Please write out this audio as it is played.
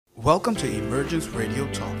Welcome to Emergence Radio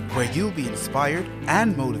Talk, where you'll be inspired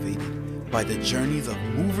and motivated by the journeys of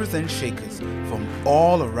movers and shakers from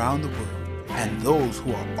all around the world and those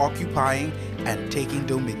who are occupying and taking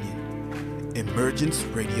dominion. Emergence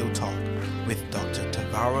Radio Talk with Dr.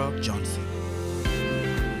 Tavara Johnson.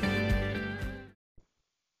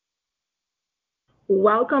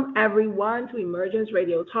 Welcome, everyone, to Emergence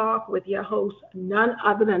Radio Talk with your host, none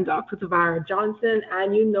other than Dr. Tavara Johnson.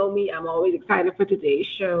 And you know me, I'm always excited for today's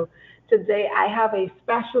show. Today, I have a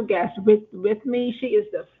special guest with me. She is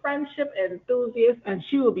the Friendship Enthusiast, and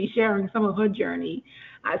she will be sharing some of her journey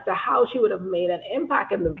as to how she would have made an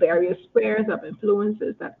impact in the various spheres of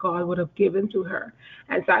influences that God would have given to her.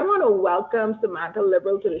 And so I want to welcome Samantha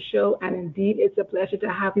Liberal to the show, and indeed, it's a pleasure to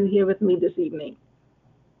have you here with me this evening.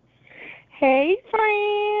 Hey,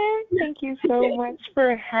 friend. Thank you so much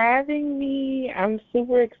for having me. I'm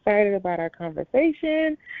super excited about our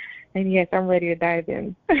conversation. And, yes, I'm ready to dive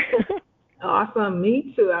in. Awesome.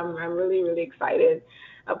 Me too. I'm really, really excited.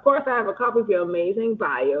 Of course, I have a copy of your amazing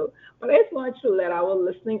bio, but I just want you to let our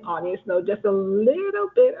listening audience know just a little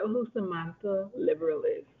bit of who Samantha Liberal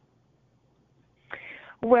is.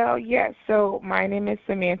 Well, yes, so my name is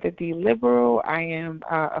Samantha D. Liberal. I am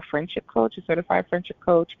a friendship coach, a certified friendship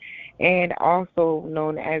coach, and also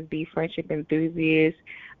known as the Friendship Enthusiast.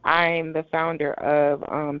 I'm the founder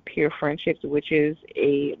of Pure Friendships, which is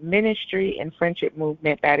a ministry and friendship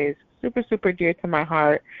movement that is super, super dear to my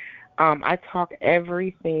heart. I talk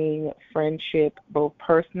everything friendship, both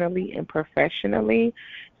personally and professionally.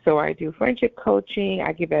 So I do friendship coaching.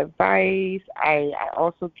 I give advice. I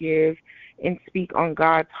also give and speak on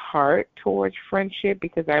God's heart towards friendship,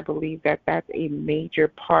 because I believe that that's a major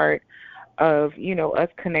part of, us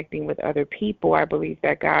connecting with other people. I believe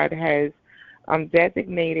that God has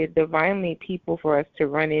designated divinely people for us to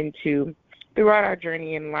run into throughout our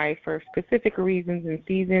journey in life for specific reasons and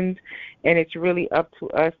seasons, and it's really up to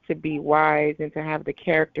us to be wise and to have the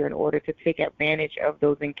character in order to take advantage of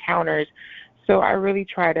those encounters. So I really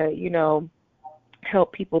try to,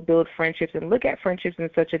 help people build friendships and look at friendships in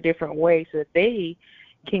such a different way so that they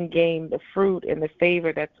can gain the fruit and the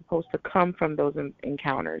favor that's supposed to come from those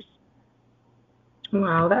encounters.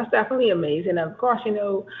 Wow, that's definitely amazing. Of course,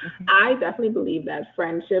 I definitely believe that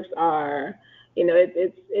friendships are,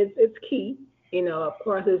 it's key. Of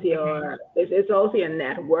course, it's also your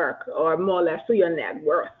network, or more or less to your net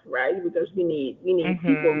worth, right? Because we need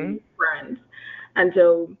people, we need friends, and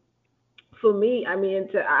so. For me, I've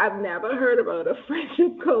never heard about a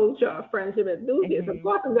friendship coach or a friendship enthusiast. Of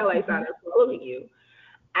course, until I started following you.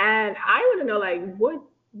 And I want to know,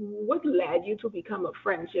 what led you to become a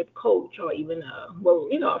friendship coach, or even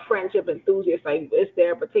a friendship enthusiast? Is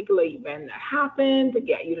there a particular event that happened to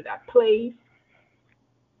get you to that place?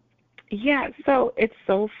 Yeah, so it's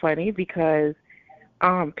so funny because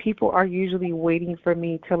people are usually waiting for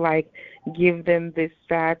me to give them this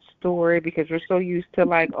sad story, because we're so used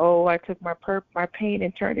to I took my pain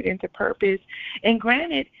and turned it into purpose. And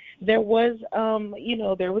granted, there was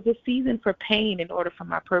there was a season for pain in order for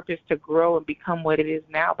my purpose to grow and become what it is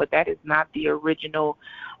now, but that is not the original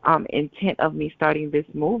intent of me starting this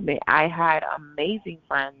movement. I had amazing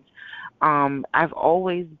friends. I've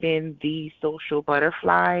always been the social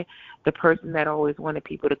butterfly, the person that always wanted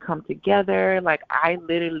people to come together. I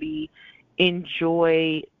literally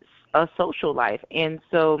enjoy a social life. And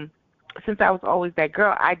so since I was always that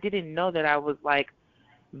girl, I didn't know that I was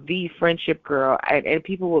the friendship girl. And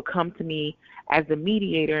people would come to me as the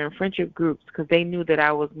mediator in friendship groups because they knew that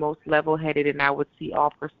I was most level-headed and I would see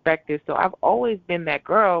all perspectives. So I've always been that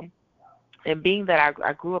girl. And being that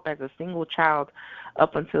I grew up as a single child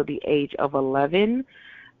up until the age of 11,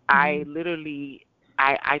 I literally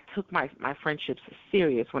I took my friendships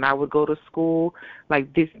serious. When I would go to school,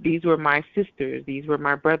 these were my sisters, these were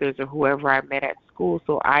my brothers, or whoever I met at school.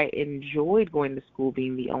 So I enjoyed going to school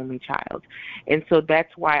being the only child. And so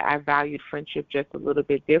that's why I valued friendship just a little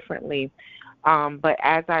bit differently. But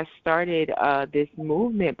as I started this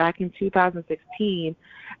movement back in 2016,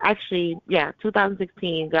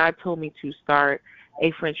 2016, God told me to start a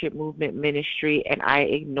friendship movement ministry, and I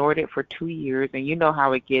ignored it for 2 years. And you know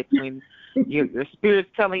how it gets when your spirit's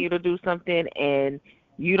telling you to do something and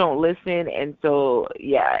you don't listen. And so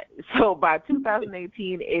by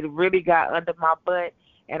 2018, it really got under my butt.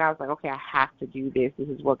 And I was like, okay, I have to do this. This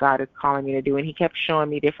is what God is calling me to do. And he kept showing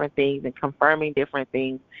me different things and confirming different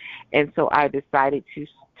things. And so I decided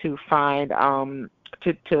to find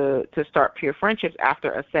to start Pure Friendships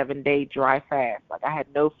after a 7-day dry fast. Like, I had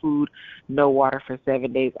no food, no water for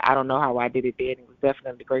 7 days. I don't know how I did it then. It was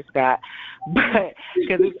definitely the grace of God. But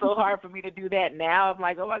because it's so hard for me to do that now, I'm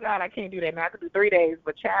like, oh, my God, I can't do that. Now I can do 3 days.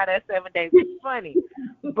 But, child, that 7 days is funny.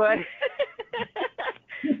 But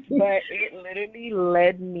but it literally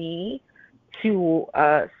led me to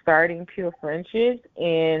starting Pure Friendships.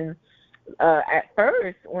 And at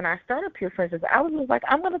first, when I started Pure Friendships, I was just like,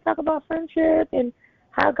 I'm going to talk about friendship and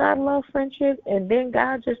how God loves friendship. And then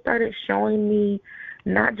God just started showing me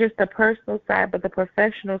not just the personal side, but the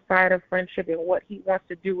professional side of friendship and what he wants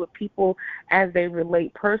to do with people as they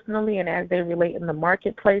relate personally and as they relate in the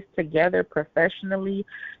marketplace together professionally.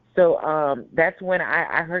 So that's when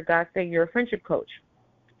I heard God say, you're a friendship coach,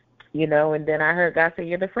 you know, and then I heard God say,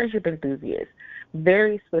 you're the friendship enthusiast.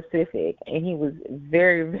 Very specific, and he was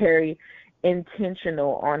very, very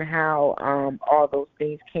intentional on how all those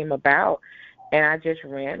things came about. And I just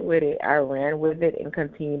ran with it. I ran with it and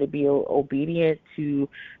continued to be obedient to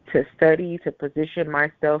study, to position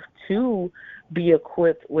myself to be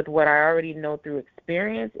equipped with what I already know through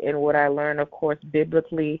experience and what I learned, of course,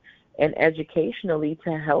 biblically and educationally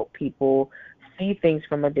to help people see things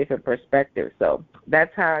from a different perspective. So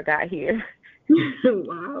that's how I got here.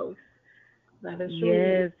 Wow. That is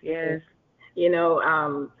true. Yes. You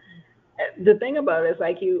know, the thing about it is,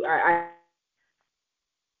 like,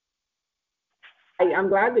 I'm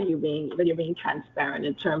glad that you're being transparent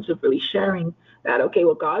in terms of really sharing that. Okay,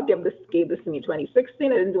 well, God gave this to me in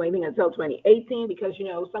 2016. I didn't do anything until 2018 because, you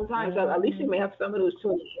know, sometimes at least you may have someone who's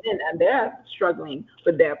tuning in and they're struggling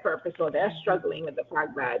with their purpose, or they're struggling with the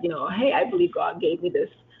fact that, you know, hey, I believe God gave me this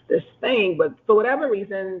thing, but for whatever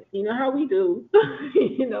reason, you know how we do,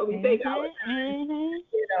 you know, we take our time,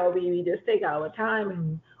 you know, we just take our time,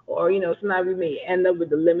 and, or, you know, sometimes we may end up with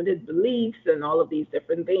the limited beliefs and all of these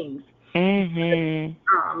different things.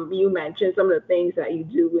 You mentioned some of the things that you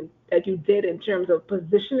do and that you did in terms of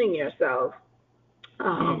positioning yourself,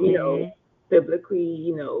 you know, biblically,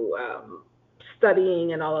 you know,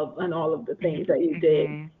 studying and all of the things that you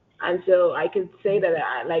did. And so I could say that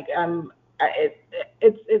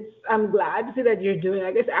I'm glad to see that you're doing.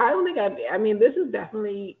 I guess I don't think I mean, this is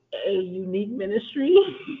definitely a unique ministry.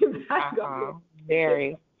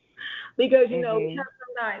 Very. Because, you know, we have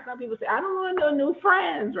some people say, I don't want no new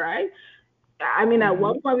friends, right? I mean, at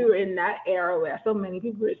one point we were in that era where so many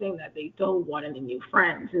people were saying that they don't want any new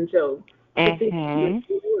friends. And so I think you're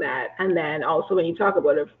doing that. And then also when you talk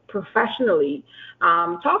about it professionally,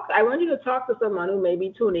 I want you to talk to someone who may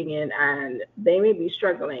be tuning in and they may be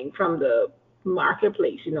struggling from the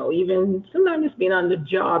marketplace, you know, even sometimes it's being on the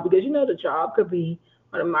job, because, you know, the job could be,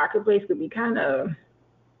 or the marketplace could be kind of,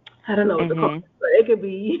 I don't know what to call it, but it could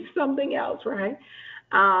be something else, right?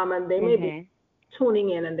 And they may be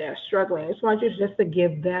tuning in and they're struggling. I just want you just to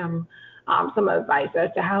give them some advice as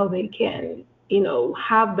to how they can, you know,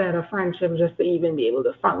 have better friendships just to even be able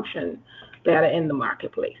to function better in the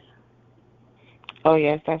marketplace. Oh,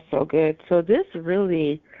 yes, that's so good. So this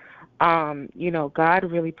really, you know, God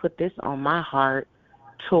really put this on my heart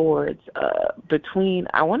towards between,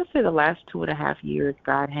 I want to say the last 2.5 years,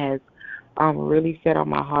 God has really set on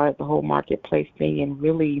my heart the whole marketplace thing, and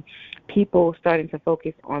really people starting to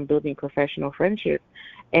focus on building professional friendships.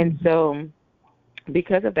 And so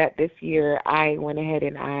because of that, this year I went ahead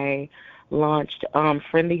and I launched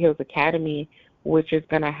Friendly Hills Academy, which is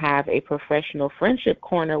going to have a professional friendship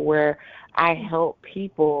corner where I help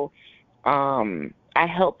people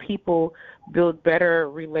build better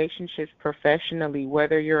relationships professionally,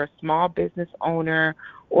 whether you're a small business owner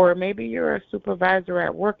or maybe you're a supervisor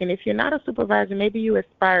at work. And if you're not a supervisor, maybe you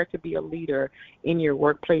aspire to be a leader in your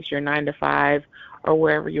workplace, your 9-to-5, or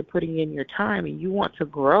wherever you're putting in your time, and you want to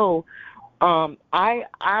grow. I'm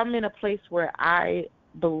in a place where I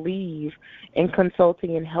believe in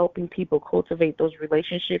consulting and helping people cultivate those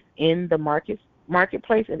relationships in the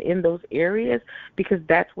marketplace and in those areas, because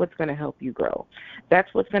that's what's going to help you grow.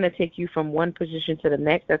 That's what's going to take you from one position to the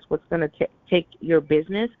next. That's what's going to take your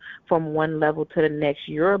business from one level to the next.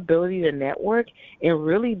 Your ability to network and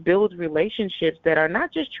really build relationships that are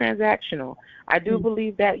not just transactional. I do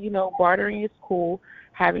believe that, you know, bartering is cool.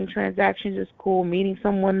 Having transactions is cool. Meeting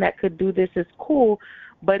someone that could do this is cool.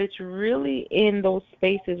 But it's really in those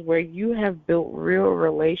spaces where you have built real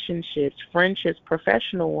relationships, friendships,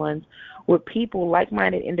 professional ones, with people,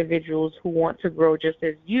 like-minded individuals who want to grow just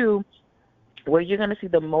as you, where you're going to see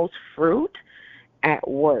the most fruit at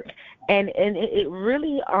work. And it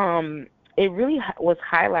really was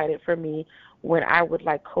highlighted for me when I would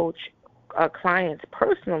coach clients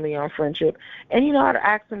personally on friendship. And, you know, I'd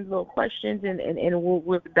ask them little questions and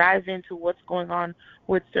we'll dive into what's going on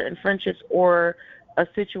with certain friendships, or a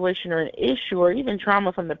situation or an issue or even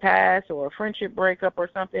trauma from the past or a friendship breakup or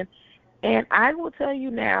something. And I will tell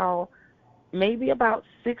you now, maybe about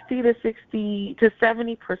 60 to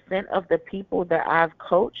 70% of the people that I've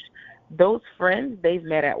coached, those friends, they've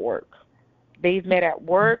met at work. They've met at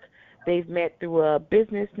work. They've met through a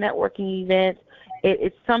business networking event.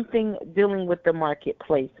 It's something dealing with the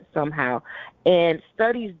marketplace somehow. And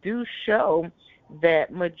studies do show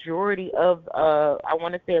that majority of, I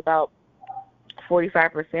want to say about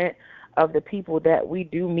 45% of the people that we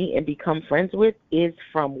do meet and become friends with is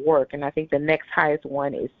from work. And I think the next highest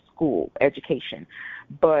one is school, education.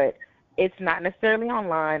 But it's not necessarily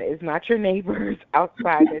online. It's not your neighbors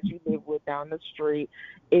outside that you live with down the street.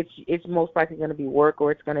 It's most likely going to be work,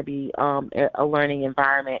 or it's going to be a learning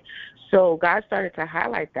environment. So God started to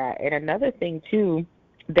highlight that. And another thing, too,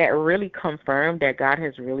 that really confirmed that God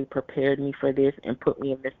has really prepared me for this and put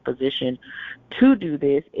me in this position to do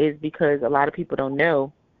this is because a lot of people don't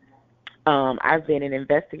know I've been an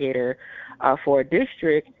investigator for a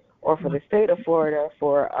district or for the state of Florida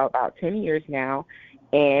for about 10 years now.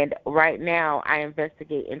 And right now I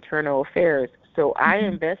investigate internal affairs. So I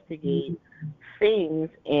investigate things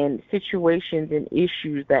and situations and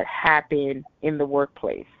issues that happen in the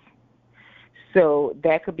workplace. So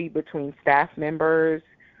that could be between staff members,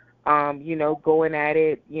 going at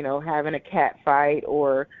it, having a cat fight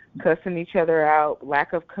or cussing each other out,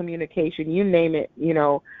 lack of communication, you name it,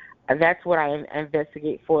 that's what I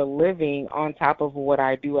investigate for a living on top of what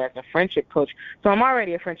I do as a friendship coach. So I'm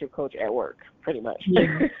already a friendship coach at work, pretty much.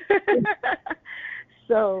 Yeah.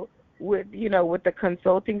 So with the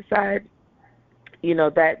consulting side,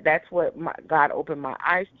 that's what God opened my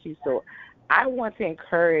eyes to. So I want to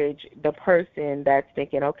encourage the person that's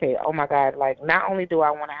thinking, okay, oh my God, like not only do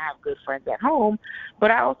I want to have good friends at home,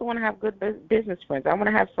 but I also want to have good business friends. I want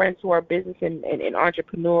to have friends who are business and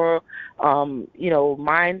entrepreneurial,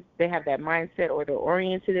 minds. They have that mindset or they're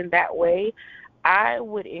oriented in that way. I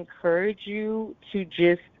would encourage you to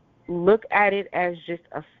just look at it as just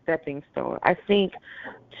a stepping stone. I think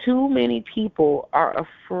too many people are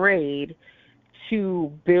afraid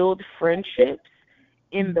to build friendships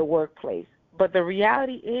in the workplace. But the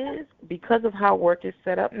reality is, because of how work is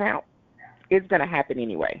set up now, it's going to happen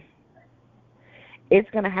anyway. It's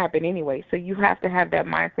going to happen anyway. So you have to have that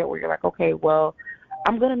mindset where you're like, okay, well,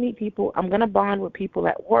 I'm going to meet people. I'm going to bond with people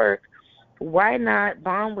at work. Why not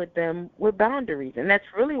bond with them with boundaries? And that's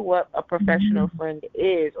really what a professional friend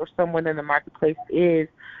is, or someone in the marketplace is.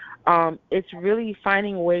 It's really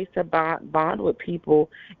finding ways to bond with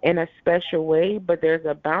people in a special way, but there's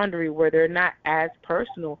a boundary where they're not as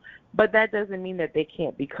personal, but that doesn't mean that they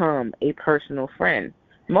can't become a personal friend.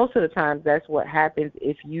 Most of the times that's what happens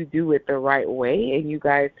if you do it the right way and you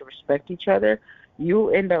guys respect each other.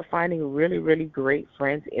 You end up finding really, really great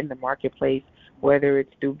friends in the marketplace, whether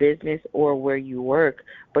it's through business or where you work,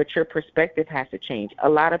 but your perspective has to change. A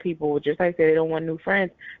lot of people, just like they don't want new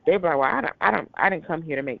friends, they're like, well, I didn't come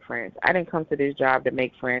here to make friends. I didn't come to this job to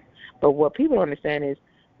make friends. But what people don't understand is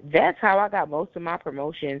that's how I got most of my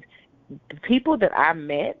promotions. The people that I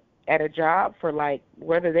met at a job for, like,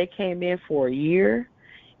 whether they came in for a year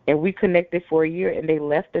and we connected for a year and they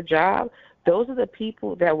left the job, those are the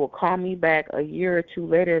people that will call me back a year or two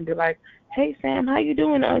later and be like, hey, Sam, how you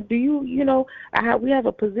doing? Do we have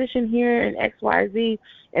a position here in XYZ,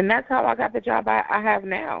 and that's how I got the job I have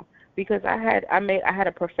now, because I had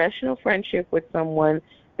a professional friendship with someone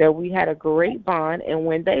that we had a great bond, and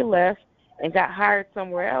when they left and got hired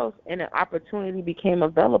somewhere else and an opportunity became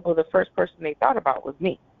available, the first person they thought about was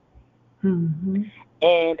me. Mm-hmm.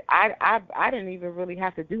 And I didn't even really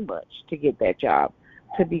have to do much to get that job,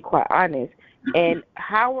 to be quite honest. And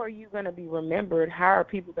how are you going to be remembered? How are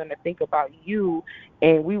people going to think about you?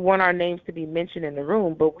 And we want our names to be mentioned in the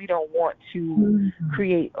room, but we don't want to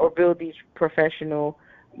create or build these professional,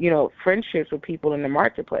 friendships with people in the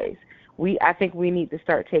marketplace. I think we need to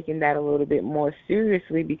start taking that a little bit more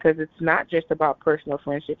seriously, because it's not just about personal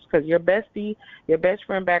friendships, because your bestie, your best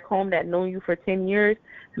friend back home that known you for 10 years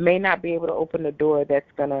may not be able to open the door that's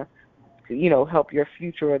going to, help your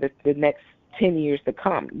future or the next 10 years to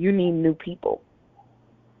come. You need new people.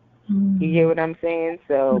 Mm-hmm. You get what I'm saying?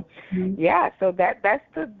 So, so that's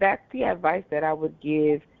the advice that I would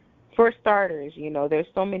give. For starters, there's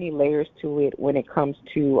so many layers to it when it comes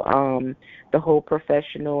to the whole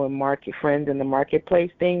professional and market friends in the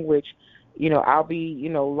marketplace thing, which, I'll be,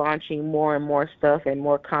 launching more and more stuff and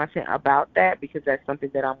more content about that, because that's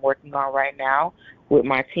something that I'm working on right now with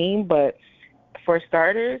my team. But for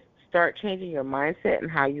starters, start changing your mindset and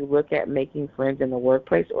how you look at making friends in the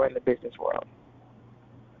workplace or in the business world.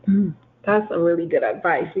 That's some really good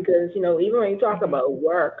advice, because, even when you talk about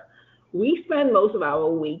work, we spend most of our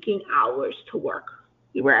waking hours to work,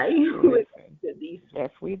 right? With Listen, these, yes,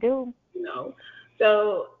 we do. you know.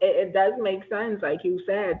 So it does make sense, like you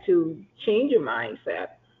said, to change your mindset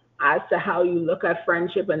as to how you look at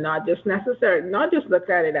friendship and not just look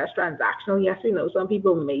at it as transactional. Yes, we know some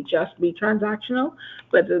people may just be transactional,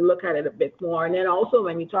 but to look at it a bit more. And then also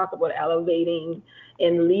when you talk about elevating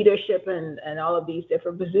in leadership and all of these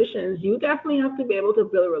different positions, you definitely have to be able to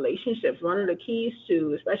build relationships. One of the keys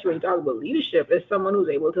to, especially when you talk about leadership, is someone who's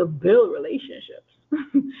able to build relationships.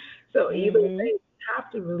 So either Mhm. way,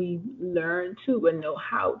 have to really learn to and know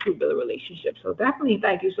how to build a relationship. So definitely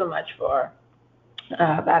thank you so much for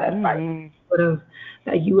that advice Mhm.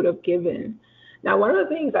 that you would have given. Now, one of the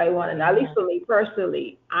things I want, and at least Yeah. for me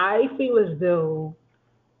personally, I feel as though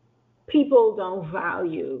people don't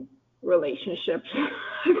value relationships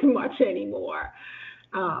much anymore.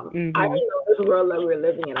 I Mhm. don't know this world that we're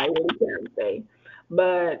living in. I really can't say,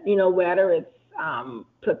 but whether it's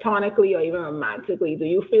platonically or even romantically, do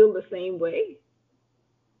you feel the same way?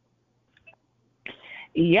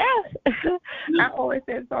 Yes. I always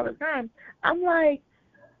say this all the time. I'm like,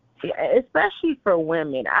 especially for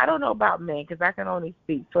women. I don't know about men because I can only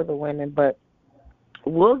speak for the women, but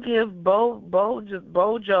we'll give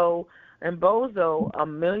Bojo and Bozo a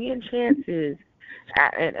million chances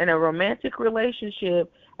in a romantic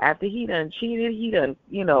relationship after he done cheated, he done,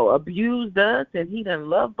 abused us, and he done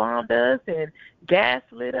love bombed us and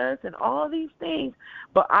gaslit us and all these things.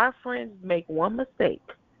 But our friends make one mistake,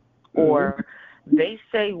 Mm-hmm. or they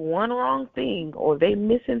say one wrong thing, or they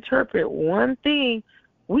misinterpret one thing,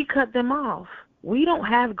 we cut them off. We don't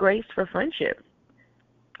have grace for friendship.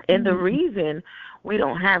 And the reason we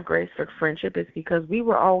don't have grace for friendship is because we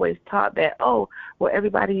were always taught that, oh, well,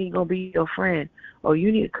 everybody ain't going to be your friend. Or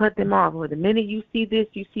you need to cut them off. Or the minute you see this,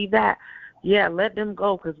 you see that. Yeah, let them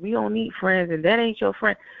go because we don't need friends and that ain't your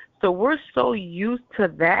friend. So we're so used to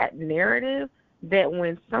that narrative that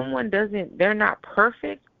when someone they're not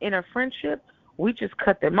perfect in a friendship, we just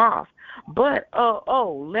cut them off. But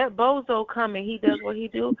let Bozo come and he does what he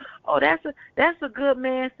do. Oh, that's a good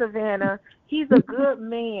man, Savannah. He's a good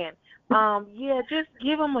man. Yeah, just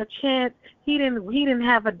give him a chance. He didn't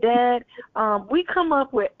have a dad. We come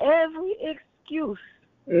up with every excuse,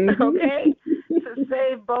 okay, Mm-hmm. to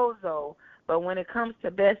save Bozo. But when it comes to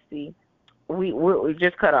Bestie, we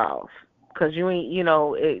just cut off because you ain't,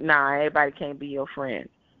 everybody can't be your friend.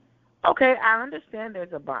 Okay, I understand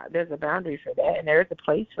there's a boundary for that and there's a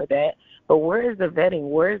place for that, but where is the vetting?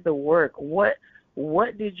 Where is the work?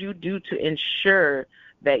 What did you do to ensure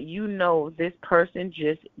that this person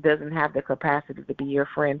just doesn't have the capacity to be your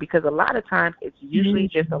friend? Because a lot of times it's usually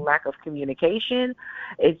just a lack of communication.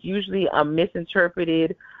 It's usually a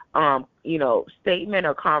misinterpreted statement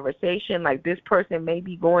or conversation. Like this person may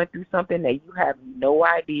be going through something that you have no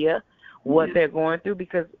idea what they're going through,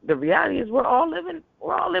 because the reality is we're all living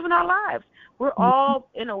our lives. We're all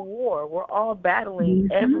in a war. We're all battling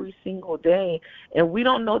Mm-hmm. every single day, and we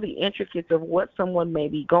don't know the intricacies of what someone may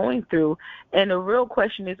be going through. And the real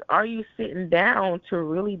question is, are you sitting down to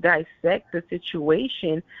really dissect the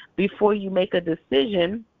situation before you make a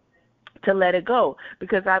decision to let it go?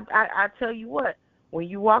 Because I tell you what, when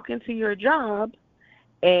you walk into your job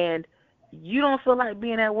and you don't feel like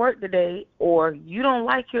being at work today, or you don't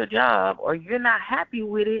like your job, or you're not happy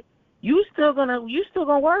with it, you still gonna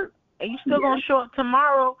work, and you still Yeah. gonna show up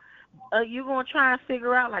tomorrow. You're gonna try and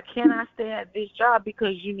figure out, like, can I stay at this job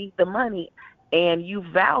because you need the money and you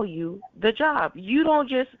value the job. You don't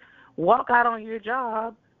just walk out on your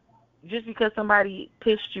job just because somebody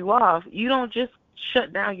pissed you off. You don't just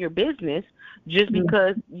shut down your business just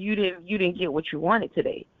because you didn't get what you wanted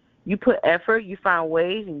today. You put effort, you find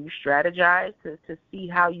ways, and you strategize to see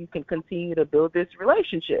how you can continue to build this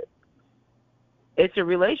relationship. It's a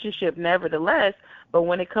relationship nevertheless, but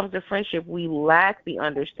when it comes to friendship, we lack the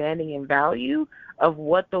understanding and value of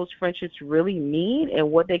what those friendships really mean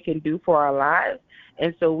and what they can do for our lives.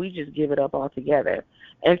 And so we just give it up altogether.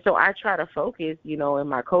 And so I try to focus, in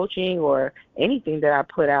my coaching or anything that I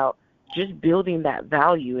put out, just building that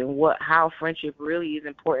value and how friendship really is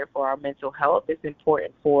important for our mental health. It's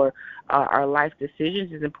important for our life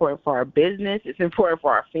decisions. It's important for our business. It's important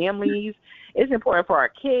for our families. It's important for our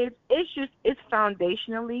kids. It's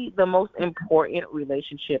foundationally the most important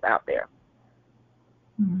relationship out there.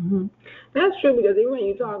 Hmm. That's true, because even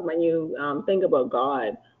when you think about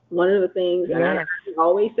God, one of the things, and I Yes.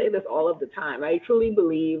 always say this all of the time, I truly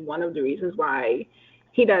believe one of the reasons why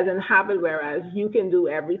He doesn't have it, whereas you can do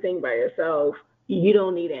everything by yourself, you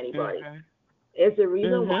don't need anybody. Mhm. It's the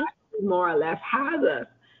reason why Mhm. He more or less has us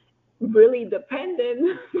really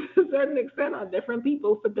dependent to a certain extent on different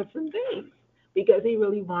people for different things. because he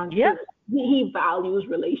really wants Yeah, to. He values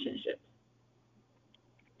relationships.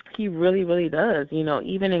 he really, really does.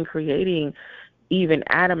 Even in creating even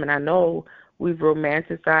Adam, and I know we've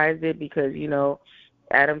romanticized it because,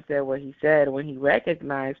 Adam said what he said when he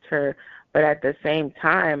recognized her, but at the same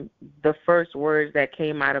time, the first words that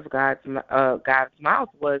came out of God's mouth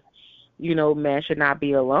was, man should not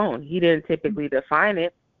be alone. He didn't typically define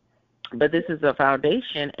it, but this is a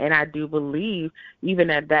foundation, and I do believe even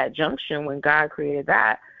at that junction when God created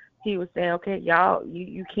that, he was saying, okay, y'all,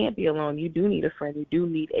 you can't be alone. You do need a friend. You do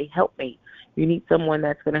need a helpmate. You need someone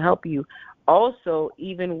that's going to help you. Also,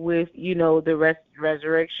 even with, the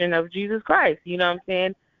resurrection of Jesus Christ, you know what I'm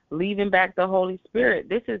saying, leaving back the Holy Spirit,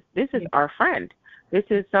 this is our friend. This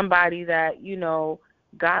is somebody that,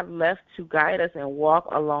 God left to guide us and walk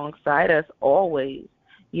alongside us always.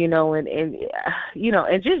 And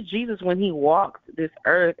just Jesus, when he walked this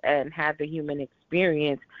earth and had the human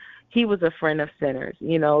experience, he was a friend of sinners.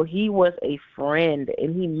 He was a friend,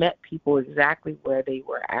 and he met people exactly where they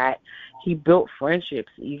were at. He built friendships.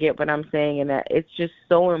 You get what I'm saying? And that it's just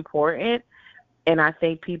so important. And I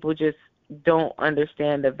think people just don't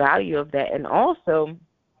understand the value of that. And also,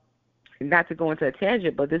 not to go into a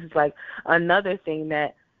tangent, but this is like another thing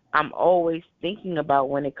that I'm always thinking about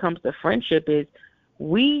when it comes to friendship is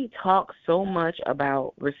we talk so much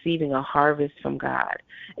about receiving a harvest from God,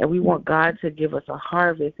 and we want God to give us a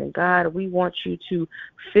harvest, and God, we want you to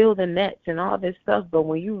fill the nets and all this stuff. But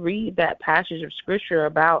when you read that passage of scripture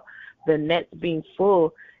about the nets being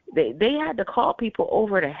full, they had to call people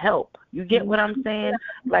over to help. You get what I'm saying?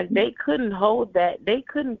 Like they couldn't hold that. They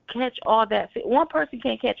couldn't catch all that fish. One person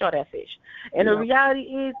can't catch all that fish. And the reality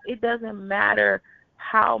is it doesn't matter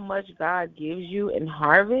how much God gives you in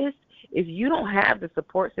harvest. If you don't have the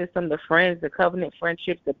support system, the friends, the covenant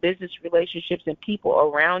friendships, the business relationships, and people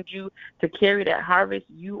around you to carry that harvest,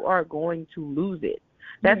 you are going to lose it.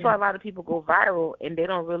 That's why a lot of people go viral and they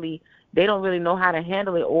don't really know how to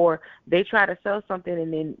handle it, or they try to sell something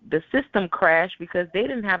and then the system crashed because they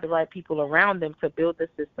didn't have the right people around them to build the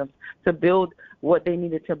system, to build what they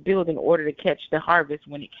needed to build in order to catch the harvest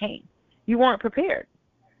when it came. You weren't prepared.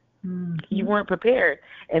 Mm-hmm. You weren't prepared.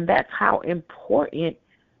 And that's how important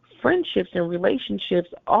friendships and relationships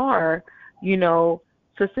are,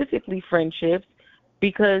 specifically friendships,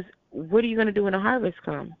 because what are you going to do when the harvest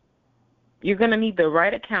comes? You're going to need the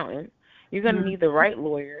right accountant. You're going to need the right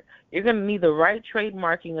lawyer. You're going to need the right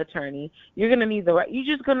trademarking attorney. You're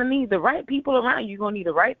just going to need the right people around you. You're going to need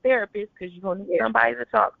the right therapist because you're going to need somebody to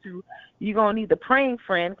talk to. You're going to need the praying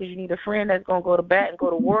friend because you need a friend that's going to go to bat and go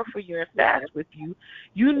to war for you and fast with you.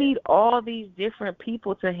 You need all these different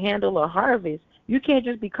people to handle a harvest. You can't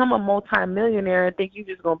just become a multimillionaire and think you're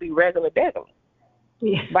just going to be regular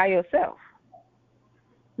by yourself.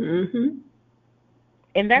 Mm-hmm.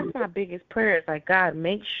 And that's my biggest prayer. Is like, God,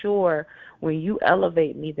 make sure when you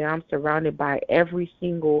elevate me that I'm surrounded by every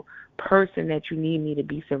single person that you need me to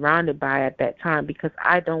be surrounded by at that time, because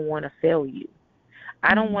I don't want to fail you.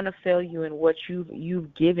 I don't want to fail you in what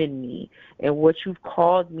you've given me and what you've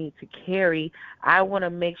called me to carry. I want to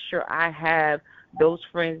make sure I have those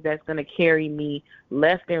friends that's going to carry me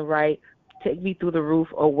left and right, take me through the roof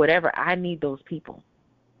or whatever. I need those people.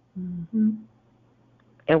 Mm-hmm.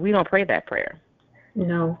 And we don't pray that prayer.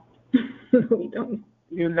 No, we don't.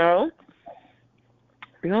 We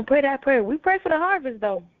don't pray that prayer. We pray for the harvest,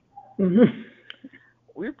 though. Mm-hmm.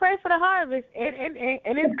 We pray for the harvest, and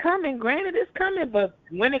it's coming. Granted, it's coming, but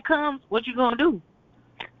when it comes, what you gonna do?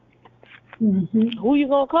 Mm-hmm. Who you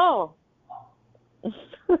gonna call?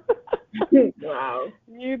 Wow.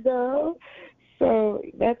 So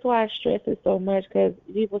that's why I stress it so much, because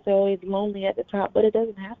people say, oh, it's lonely at the top, but it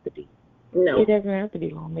doesn't have to be. No. It doesn't have to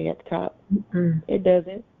be lonely at the top. Mm-hmm. It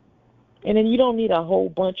doesn't. And then you don't need a whole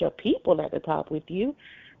bunch of people at the top with you,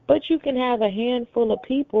 but you can have a handful of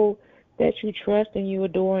people that you trust and you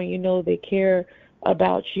adore and they care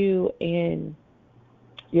about you and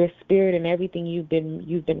your spirit and everything you've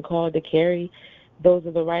been called to carry. Those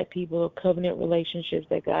are the right people, covenant relationships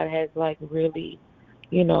that God has really,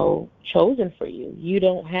 chosen for you. You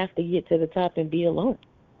don't have to get to the top and be alone.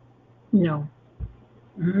 No.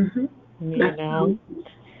 Mm-hmm. Yeah.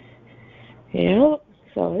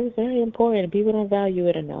 So it's very important. People don't value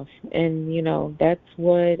it enough. And, that's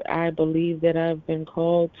what I believe that I've been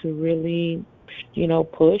called to really,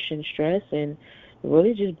 push and stress and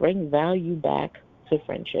really just bring value back to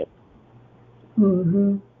friendship.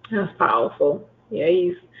 Mm-hmm. That's powerful. Yeah,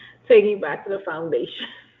 he's taking you back to the foundation.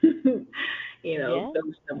 Of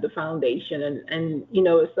the foundation. And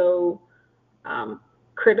it's so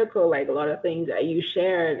critical, like a lot of things that you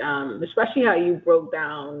shared, especially how you broke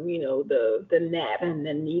down, the net and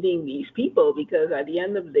then needing these people, because at the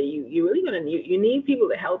end of the day, you really gonna need people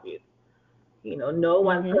to help you. No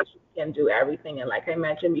one Mhm. person can do everything. And like I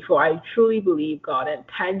mentioned before, I truly believe God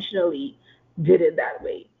intentionally did it that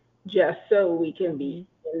way, just so we can be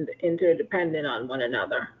Mhm. interdependent on one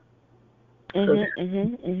another. So Mhm.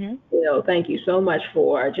 Mhm. Mhm. thank you so much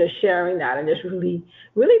for just sharing that and just really,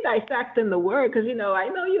 really dissecting the word, because I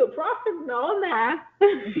know you're a prophet and all that.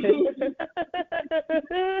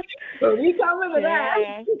 But we coming to that.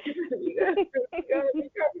 Yeah. we gotta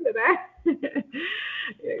be coming to that.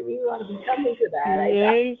 Yeah, we want to be coming to that. I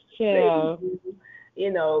Yes, definitely child. say,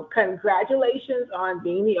 congratulations on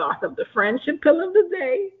being the author of the Friendship Pill of the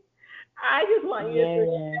Day. I just want you to share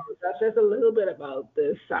Yeah. with us just a little bit about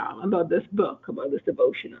this book, about this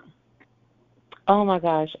devotional. Oh my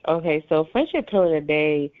gosh. Okay, so Friendship Pillar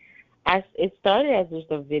today, it started as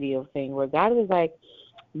just a video thing where God was like,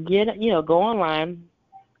 go online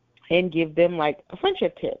and give them like a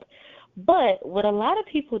friendship tip. But what a lot of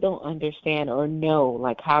people don't understand or know,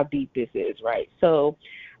 like how deep this is, right? So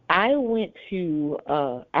I went to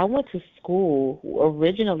school.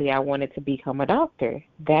 Originally I wanted to become a doctor.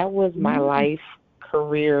 That was my Mm. life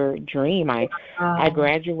career dream. I Wow.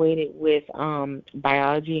 graduated with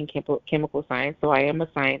biology and chemical science, so I am a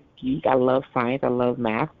science geek. I love science. I love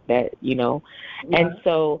math. And Yeah.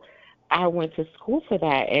 so I went to school for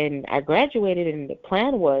that, and I graduated, and the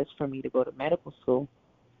plan was for me to go to medical school.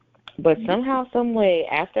 But somehow, some way,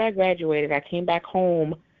 after I graduated, I came back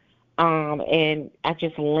home, and I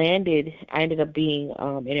just landed. I ended up being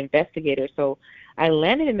an investigator, so I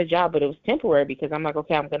landed in the job, but it was temporary because I'm like,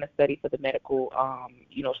 okay, I'm going to study for the medical,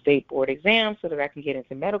 state board exam so that I can get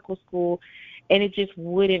into medical school, and it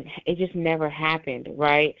just never happened,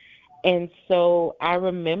 right? And so I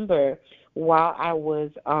remember while I was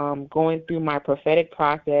going through my prophetic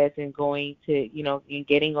process and going to, and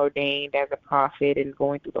getting ordained as a prophet and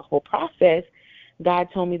going through the whole process, God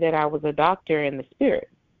told me that I was a doctor in the spirit.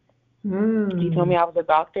 He told Mm. me I was a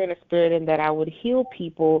doctor in the spirit and that I would heal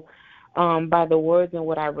people by the words and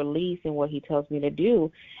what I release and what he tells me to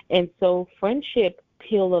do. And so friendship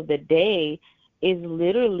pill of the day is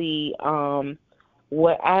literally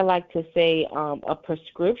what I like to say, a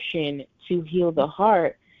prescription to heal the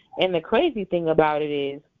heart. And the crazy thing about it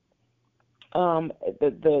is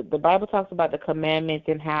the Bible talks about the commandments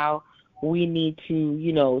and how we need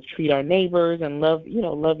to, treat our neighbors and love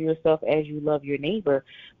yourself as you love your neighbor.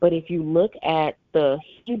 But if you look at the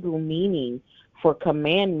Hebrew meaning for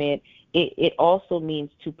commandment, it also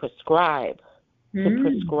means to prescribe, to Mm.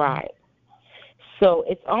 prescribe. So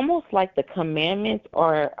it's almost like the commandments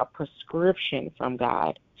are a prescription from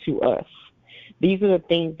God to us. These are the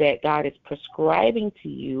things that God is prescribing to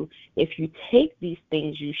you. If you take these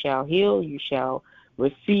things, you shall heal, you shall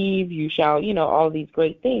receive, you shall, all these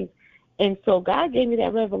great things. And so God gave me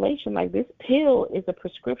that revelation, like this pill is a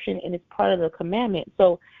prescription and it's part of the commandment.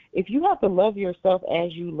 So if you have to love yourself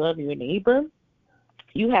as you love your neighbor,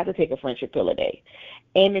 you have to take a friendship pill a day.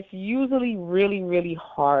 And it's usually really, really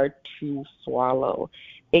hard to swallow.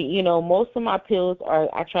 Most of my pills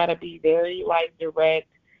I try to be very like direct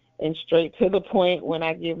and straight to the point when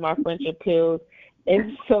I give my friendship pills.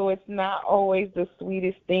 And so it's not always the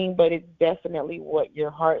sweetest thing, but it's definitely what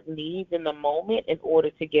your heart needs in the moment in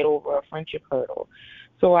order to get over a friendship hurdle.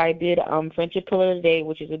 So I did Friendship Pill of the Day,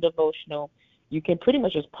 which is a devotional. You can pretty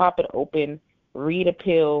much just pop it open, read a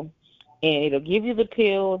pill, and it'll give you the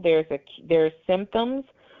pill. There's symptoms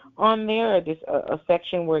on there, or just a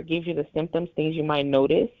section where it gives you the symptoms, things you might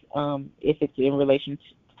notice if it's in relation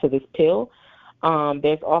to this pill.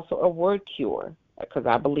 There's also a word cure because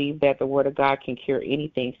I believe that the word of God can cure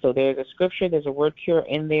anything. So there's a scripture, there's a word cure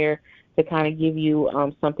in there to kind of give you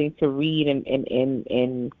something to read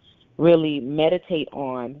and really meditate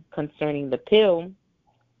on concerning the pill.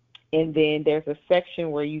 And then there's a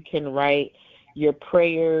section where you can write your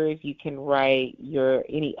prayers, you can write your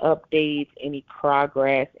any updates, any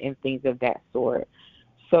progress, and things of that sort.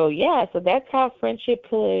 So yeah, so that's how Friendship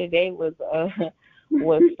Pillar today was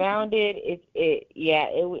founded. It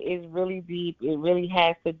is really deep. It really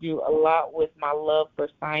has to do a lot with my love for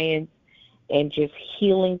science and just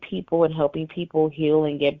healing people and helping people heal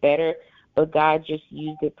and get better. But God just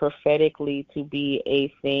used it prophetically to be a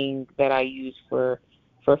thing that I use for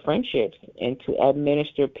friendships and to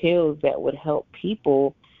administer pills that would help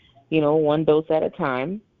people, one dose at a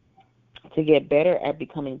time to get better at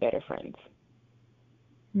becoming better friends.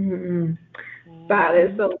 Mm. That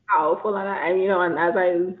is Mhm. so powerful, and as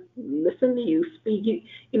I listen to you speak,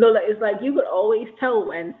 it's like you could always tell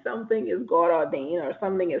when something is God ordained or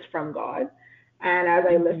something is from God, And as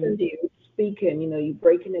I listened Mhm. to you speaking, you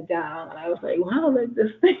breaking it down, and I was like, wow, like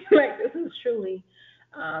this thing, like this is truly,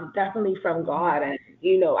 definitely from God. And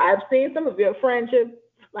I've seen some of your friendship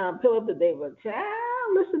pill up the day, but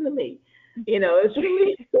child, listen to me. It's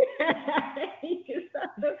really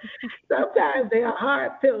sometimes they are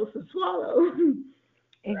hard pills to swallow.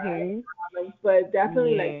 Right. Mhm. But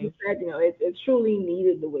definitely, like you Yes. said, it's truly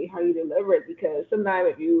needed the way how you deliver it, because sometimes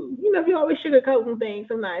if you always sugarcoating things,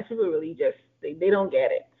 sometimes people really just they don't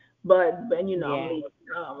get it. But when you Yeah. normally,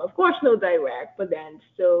 of course, no direct, but then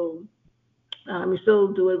still, you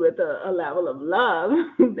still do it with a level of love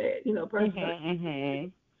that Mhm. person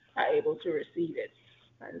Mhm. are able to receive it.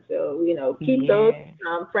 And so, keep those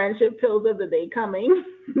Yeah. friendship pills of the day coming.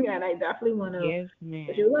 And I definitely want to, Yes,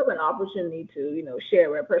 if you ma'am. have an opportunity to,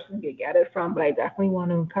 share where a person can get it from, but I definitely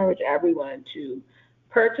want to encourage everyone to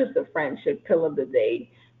purchase the friendship pill of the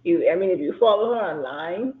day. I mean, if you follow her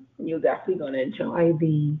online, you're definitely going to enjoy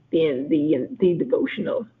the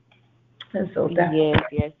devotional. And so definitely, Yes,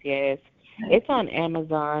 yes, yes. It's on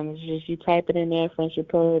Amazon. It's just you type it in there, Friendship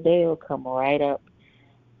Pillar of the Day, it'll come right up.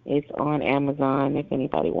 It's on Amazon if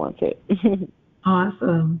anybody wants it.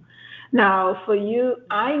 awesome. Now, for you,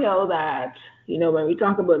 I know that, when we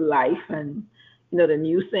talk about life and, the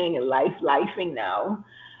new thing in life, lifing now,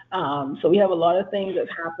 so we have a lot of things that's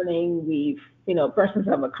happening. Persons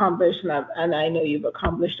have accomplished, and I know you've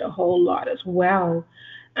accomplished a whole lot as well.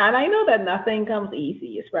 And I know that nothing comes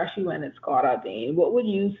easy, especially when it's God ordained. What would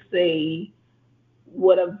you say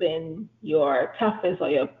would have been your toughest or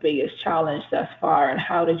your biggest challenge thus far, and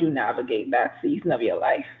how did you navigate that season of your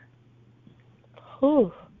life?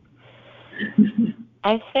 Whew.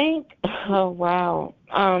 I think, oh wow.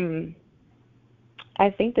 I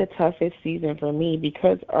think the toughest season for me,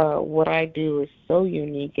 because what I do is so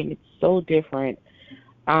unique and it's so different.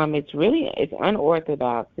 It's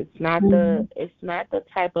unorthodox. It's not the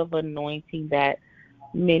type of anointing that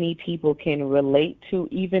many people can relate to,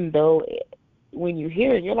 even though when you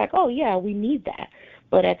hear it, you're like, oh, yeah, we need that.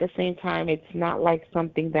 But at the same time, it's not like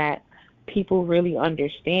something that people really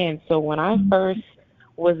understand. So when I first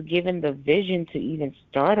was given the vision to even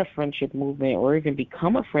start a friendship movement or even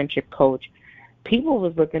become a friendship coach, people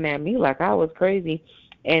was looking at me like I was crazy.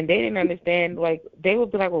 And they didn't understand, like, they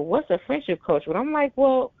would be like, well, what's a friendship coach? But I'm like,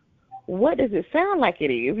 well, what does it sound like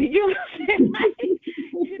it is? You know what I'm saying? Like,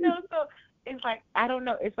 so it's like, I don't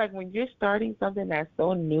know. It's like when you're starting something that's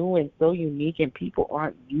so new and so unique and people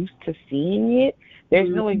aren't used to seeing it, there's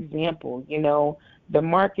no example, The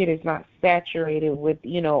market is not saturated with,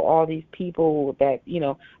 all these people that,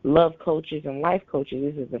 love coaches and life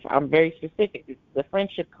coaches. I'm very specific. This is a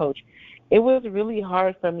friendship coach. It was really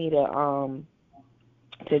hard for me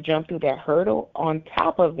to jump through that hurdle. On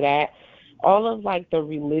top of that, all of like the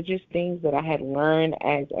religious things that I had learned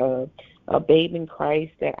as a babe in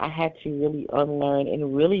Christ, that I had to really unlearn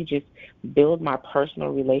and really just build my personal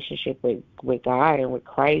relationship with God and with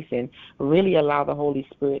Christ, and really allow the Holy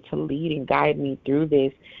Spirit to lead and guide me through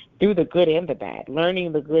this, through the good and the bad,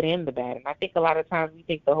 learning the good and the bad. And I think a lot of times we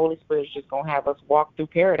think the Holy Spirit is just going to have us walk through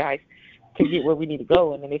paradise to get where we need to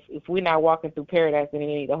go. And then if we're not walking through paradise, then it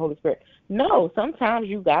ain't the Holy Spirit. No, sometimes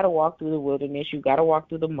you got to walk through the wilderness. You got to walk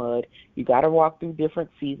through the mud. You got to walk through different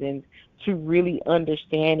seasons to really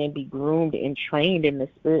understand and be groomed and trained in the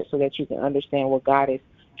Spirit, so that you can understand what God is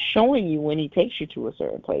showing you when He takes you to a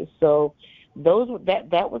certain place. So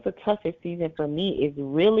that was the toughest season for me, is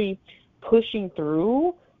really pushing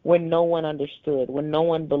through when no one understood, when no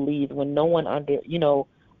one believed, when no one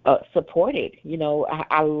supported.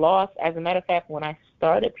 I lost. As a matter of fact, when I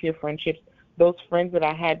started Pure Friendships, those friends that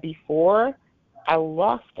I had before, I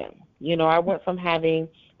lost them. I went from having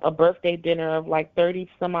a birthday dinner of like 30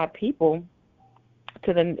 some odd people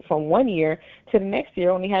from one year to the next year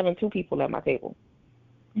only having 2 people at my table.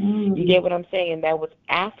 You Mm. get what I'm saying? That was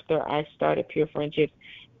after I started Pure Friendships.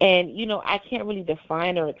 And, I can't really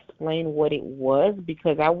define or explain what it was,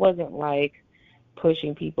 because I wasn't like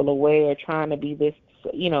pushing people away or trying to be this,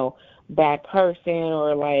 bad person,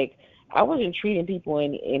 or like I wasn't treating people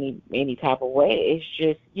in any type of way. It's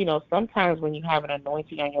just, sometimes when you have an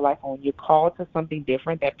anointing on your life, and when you're called to something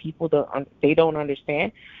different that people don't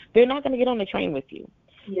understand, they're not going to get on the train with you.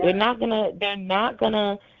 Yeah. They're not going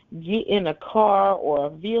to get in a car or a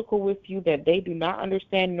vehicle with you that they do not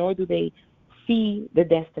understand, nor do they see the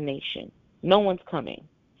destination. No one's coming,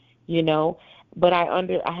 you know. But I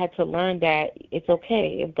had to learn that it's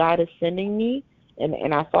okay if God is sending me,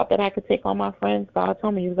 and I thought that I could take on my friends. God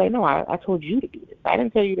told me, He was like, no, I told you to do this. I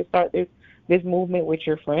didn't tell you to start this movement with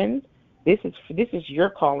your friends. This is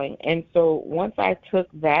your calling. And so once I took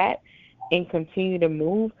that and continue to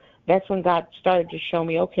move, that's when God started to show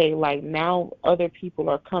me, okay, like now other people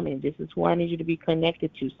are coming. This is who I need you to be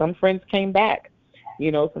connected to. Some friends came back.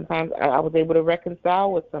 Sometimes I was able to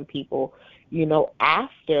reconcile with some people,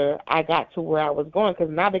 after I got to where I was going, because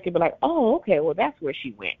now they could be like, oh, okay, well, that's where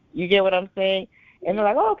she went. You get what I'm saying? And they're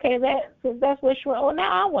like, oh, okay, that's where she went. Oh,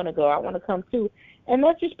 now I want to go. I want to come too. And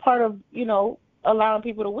that's just part of, allowing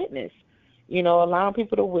people to witness. Allowing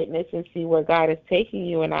people to witness and see where God is taking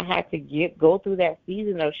you. And I had to go through that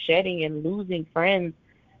season of shedding and losing friends,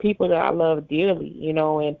 people that I love dearly,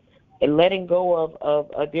 and letting go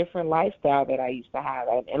of a different lifestyle that I used to have,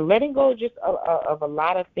 and letting go just of a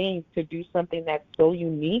lot of things to do something that's so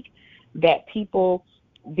unique that people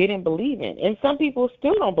didn't believe in. And some people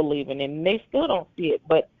still don't believe in it, and they still don't see it.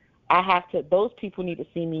 But those people need to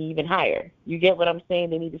see me even higher. You get what I'm saying?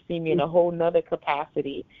 They need to see me in a whole nother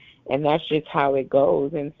capacity. And that's just how it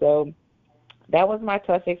goes. And so that was my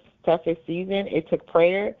toughest season. It took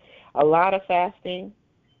prayer, a lot of fasting,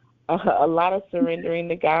 a lot of surrendering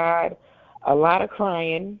to God, a lot of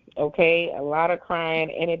crying, okay, a lot of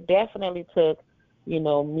crying. And it definitely took,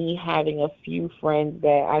 me having a few friends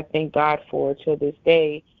that I thank God for to this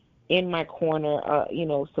day in my corner,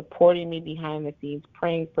 supporting me behind the scenes,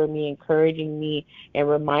 praying for me, encouraging me, and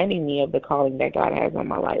reminding me of the calling that God has on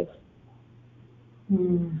my life.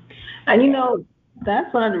 And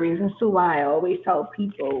that's one of the reasons too why I always tell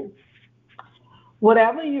people,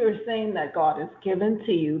 whatever you're saying that God has given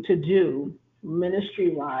to you to do,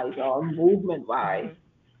 ministry wise or movement wise,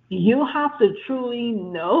 you have to truly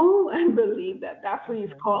know and believe that that's what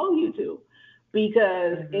He's called you to.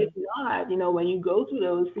 Because if not, when you go through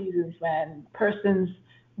those seasons when persons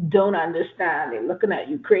don't understand, they're looking at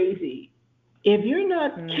you crazy. If you're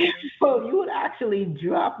not careful, you would actually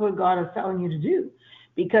drop what God is telling you to do,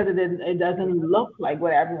 because it doesn't look like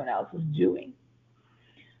what everyone else is doing,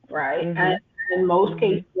 right? And in most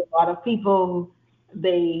cases, a lot of people,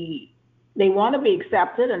 they want to be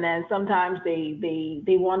accepted, and then sometimes they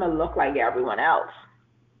want to look like everyone else.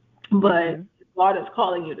 But God is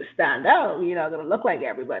calling you to stand out. You're not going to look like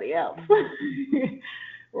everybody else,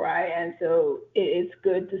 right? And so it's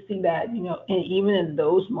good to see that, and even in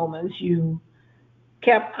those moments, you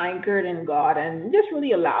kept anchored in God and just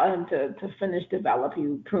really allow Him to finish develop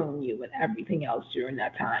you, prune you, and everything else during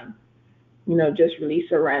that time. Just really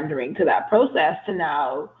surrendering to that process to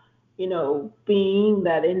now, being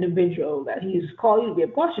that individual that He's called you to be.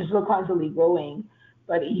 Of course, you're still constantly growing,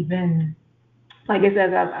 but even like I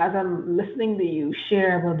said, as I'm listening to you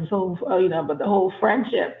share about this whole, about the whole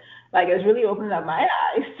friendship, like it's really opening up my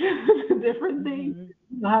eyes to different things.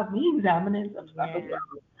 Have me examining some stuff as well.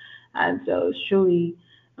 And so it's truly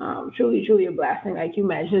a blessing. Like you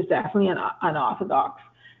mentioned, it's definitely unorthodox.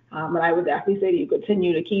 And I would definitely say that you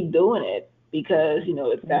continue to keep doing it, because,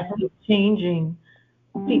 it's definitely changing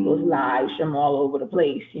people's lives from all over the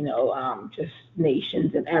place, just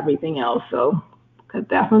nations and everything else. So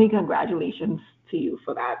definitely congratulations to you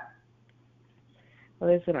for that.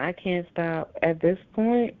 Listen, I can't stop at this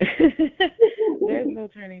point. There's no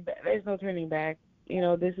turning back.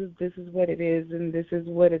 This is what it is, and this is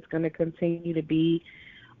what it's going to continue to be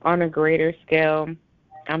on a greater scale.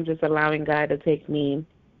 I'm just allowing God to take me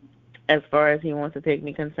as far as He wants to take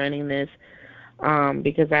me concerning this,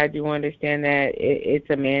 because I do understand that it's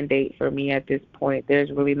a mandate for me at this point.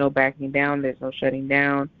 There's really no backing down. There's no shutting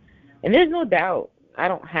down, and there's no doubt. I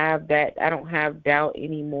don't have that. I don't have doubt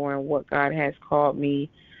anymore in what God has called me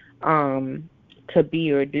to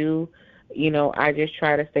be or do. I just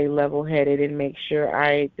try to stay level-headed and make sure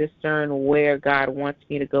I discern where God wants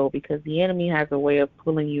me to go, because the enemy has a way of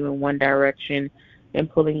pulling you in one direction and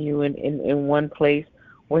pulling you in one place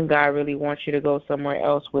when God really wants you to go somewhere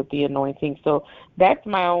else with the anointing. So that's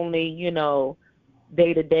my only,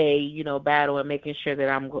 day-to-day, battle, and making sure that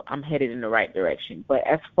I'm headed in the right direction. But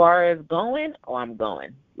as far as going, I'm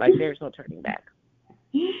going. Like, there's no turning back.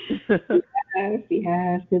 Yes,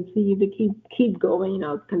 good to see you to keep going,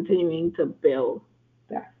 continuing to build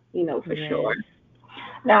that, for sure.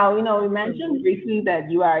 Now, we mentioned briefly that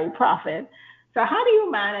you are a prophet. So how do you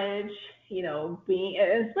manage, being,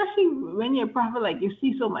 especially when you're a prophet, like you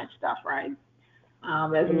see so much stuff, right?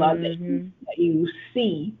 There's a lot that you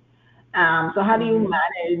see. So how do you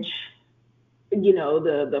manage,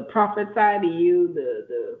 the prophet side of you,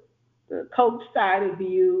 the coach side of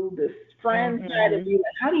you, the friend side of you?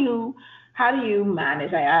 Like, how do you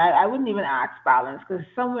manage? I wouldn't even ask balance, because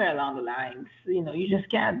somewhere along the lines, you just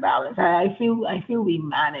can't balance. I feel we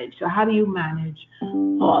manage. So how do you manage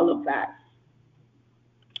all of that?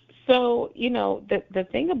 So, the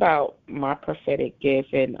thing about my prophetic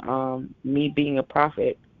gift and me being a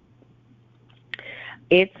prophet,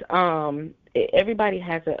 Everybody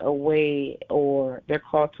has a way, or they're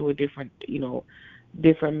called to a different,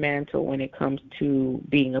 different mantle when it comes to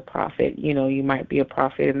being a prophet. You might be a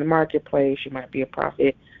prophet in the marketplace. You might be a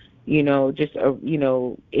prophet, just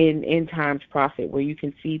in end times prophet, where you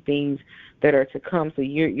can see things that are to come. So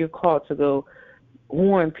you're called to go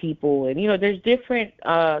warn people, and there's different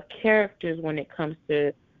characters when it comes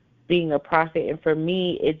to being a prophet. And for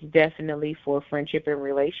me, it's definitely for friendship and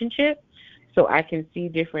relationship. So I can see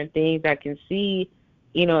different things. I can see,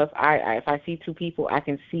 if I see two people, I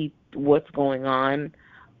can see what's going on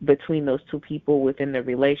between those two people within the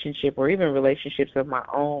relationship, or even relationships of my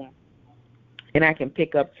own. And I can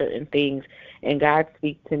pick up certain things. And God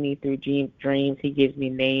speaks to me through dreams. He gives me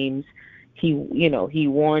names. He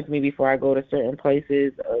warns me before I go to certain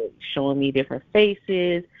places, showing me different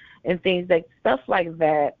faces and things, like stuff like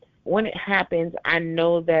that. When it happens, I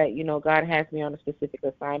know that, God has me on a specific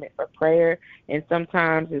assignment for prayer, and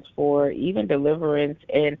sometimes it's for even deliverance.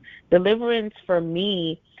 And deliverance for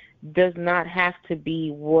me does not have to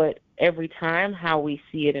be what every time how we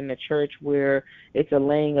see it in the church, where it's a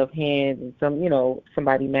laying of hands and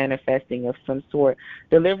somebody manifesting of some sort.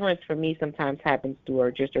 Deliverance for me sometimes happens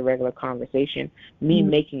through just a regular conversation, me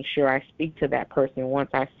making sure I speak to that person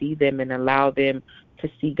once I see them and allow them to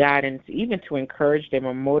see God, and even to encourage them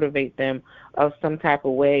or motivate them of some type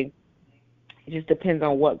of way. It just depends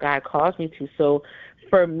on what God calls me to. So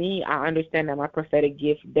for me, I understand that my prophetic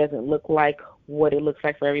gift doesn't look like what it looks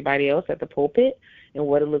like for everybody else at the pulpit, and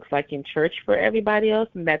what it looks like in church for everybody else.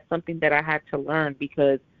 And that's something that I had to learn,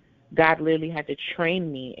 because God literally had to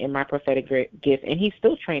train me in my prophetic gift, and he's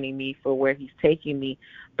still training me for where he's taking me.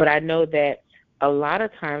 But I know that a lot of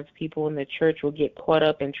times people in the church will get caught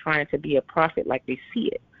up in trying to be a prophet like they see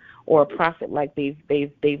it, or a prophet like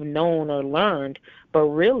they've known or learned. But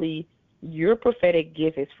really, your prophetic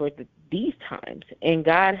gift is for these times. And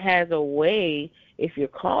God has a way, if you're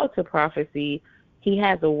called to prophecy, he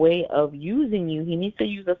has a way of using you. He needs to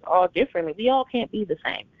use us all differently. We all can't be the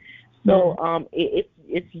same. So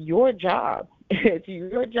it's your job. It's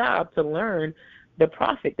your job to learn the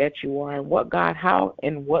prophet that you are, and what God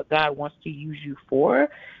wants to use you for,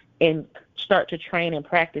 and start to train and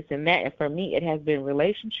practice in that. And for me, it has been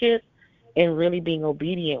relationships and really being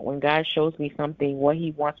obedient when God shows me something, what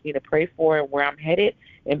he wants me to pray for and where I'm headed,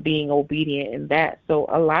 and being obedient in that. So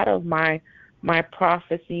a lot of my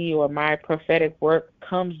prophecy or my prophetic work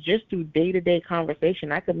comes just through day-to-day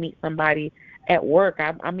conversation. I could meet somebody at work.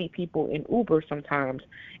 I meet people in Uber sometimes.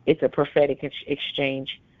 It's a prophetic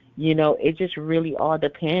exchange. It just really all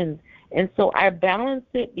depends. And so I balance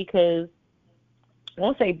it, because I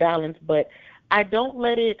won't say balance, but I don't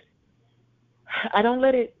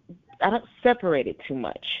separate it too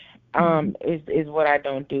much. Is what I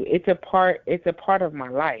don't do. It's a part of my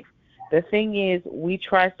life. The thing is, we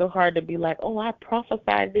try so hard to be like, oh, I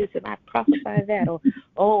prophesied this and I prophesied that,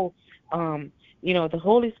 or the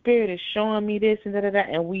Holy Spirit is showing me this and da.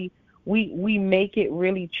 And we make it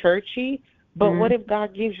really churchy. But what if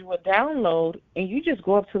God gives you a download and you just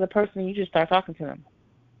go up to the person and you just start talking to them?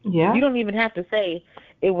 Yeah. You don't even have to say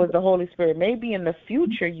it was the Holy Spirit. Maybe in the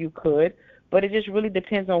future you could, but it just really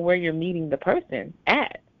depends on where you're meeting the person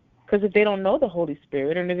at. Because if they don't know the Holy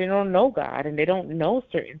Spirit, and if they don't know God, and they don't know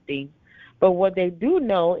certain things, but what they do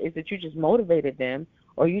know is that you just motivated them,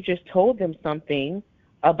 or you just told them something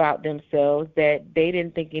about themselves that they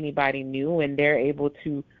didn't think anybody knew, and they're able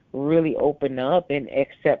to really open up and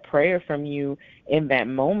accept prayer from you in that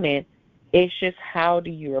moment. It's just, how do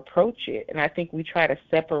you approach it? And I think we try to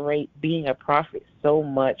separate being a prophet so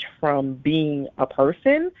much from being a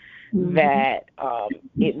person that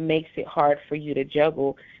it makes it hard for you to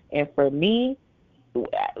juggle. And for me,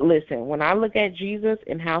 listen, when I look at Jesus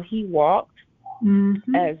and how he walked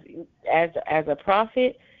as a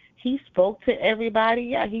prophet, he spoke to everybody.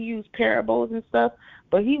 Yeah, he used parables and stuff,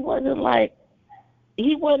 but he wasn't like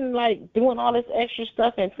doing all this extra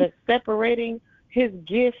stuff and separating his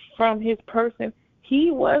gift from his person. He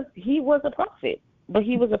was a prophet, but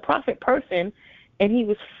he was a prophet person, and he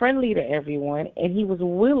was friendly to everyone, and he was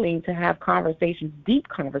willing to have conversations, deep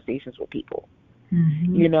conversations with people.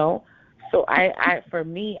 So for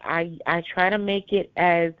me, I try to make it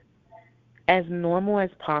as normal as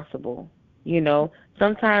possible.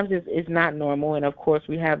 Sometimes it's not normal, and of course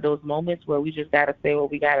we have those moments where we just gotta say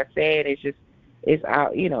what we gotta say, and it's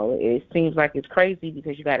out. It seems like it's crazy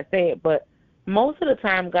because you gotta say it, but most of the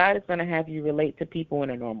time God is gonna have you relate to people in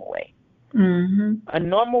a normal way. A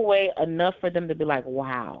normal way enough for them to be like,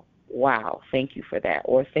 wow, thank you for that,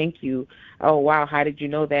 or thank you, oh wow, how did you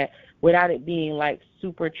know that, without it being like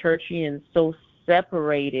super churchy and so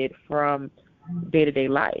separated from day-to-day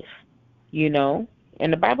life,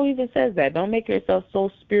 And the Bible even says that. Don't make yourself so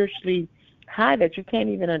spiritually high that you can't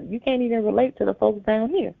even relate to the folks down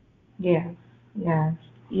here. Yes. Yes.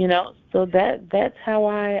 So that's how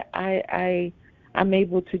I'm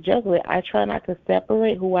able to juggle it. I try not to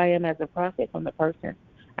separate who I am as a prophet from the person.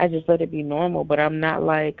 I just let it be normal, but I'm not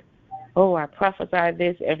like, oh, I prophesy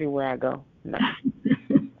this everywhere I go. No.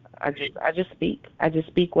 I just speak. I just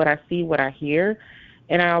speak what I see, what I hear,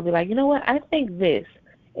 and I'll be like, you know what? I think this,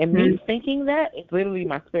 and me thinking that is literally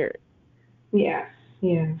my spirit. Yes.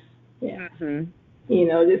 Yes. Yeah. Mm-hmm.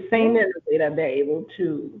 Just saying that in a way that they're able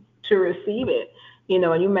to receive it.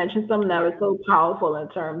 And you mentioned something that was so powerful in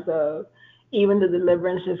terms of even the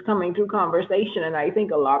deliverance just coming through conversation. And I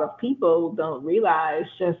think a lot of people don't realize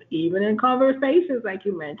just even in conversations, like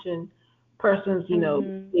you mentioned, persons,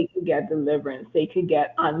 they could get deliverance, they could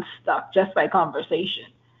get unstuck just by conversation.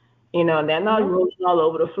 And they're not rolling all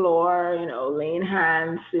over the floor, laying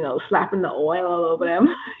hands, slapping the oil all over them.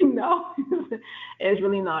 No, it's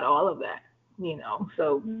really not all of that,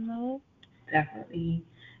 So definitely,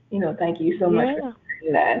 thank you so much for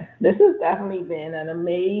sharing that. This has definitely been an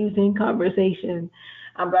amazing conversation.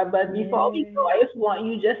 But before we go, I just want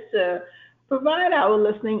you just to provide our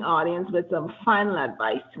listening audience with some final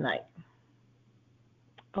advice tonight.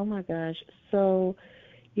 Oh my gosh. So,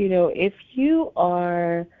 if you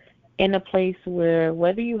are in a place where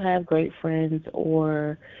whether you have great friends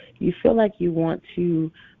or you feel like you want to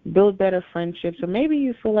build better friendships, or maybe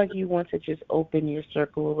you feel like you want to just open your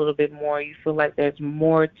circle a little bit more, you feel like there's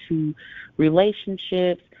more to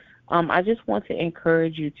relationships, I just want to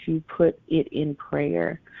encourage you to put it in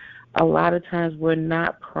prayer. A lot of times we're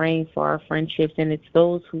not praying for our friendships, and it's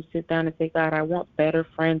those who sit down and say, God, I want better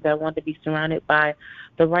friends. I want to be surrounded by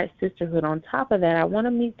the right sisterhood. On top of that, I want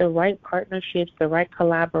to meet the right partnerships, the right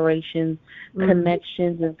collaborations,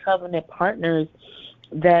 connections, and covenant partners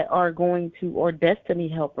that are going to, or destiny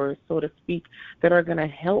helpers, so to speak, that are going to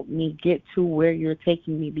help me get to where you're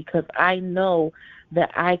taking me, because I know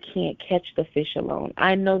that I can't catch the fish alone.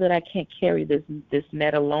 I know that I can't carry this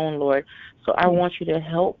net alone, Lord. So I want you to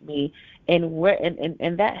help me. And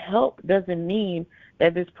that help doesn't mean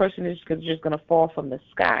that this person is just going to fall from the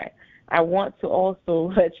sky. I want to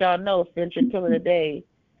also let y'all know, Friendship Pillar today,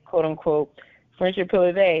 quote unquote, Friendship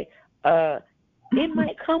Pillar today, it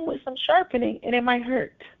might come with some sharpening and it might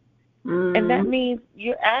hurt. And that means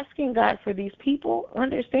you're asking God for these people.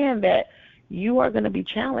 Understand that you are going to be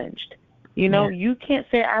challenged. You can't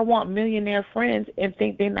say, I want millionaire friends and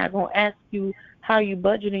think they're not going to ask you how you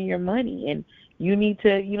budgeting your money. And you need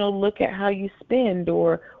to, look at how you spend,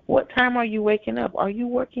 or what time are you waking up? Are you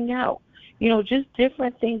working out? Just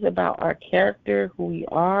different things about our character, who we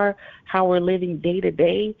are, how we're living day to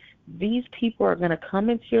day. These people are going to come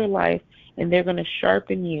into your life and they're going to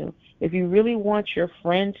sharpen you. If you really want your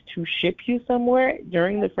friends to ship you somewhere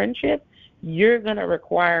during the friendship, you're going to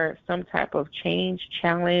require some type of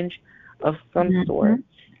challenge of some sort.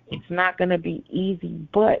 It's not going to be easy,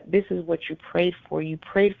 but this is what you prayed for. You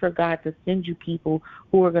prayed for God to send you people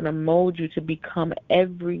who are going to mold you to become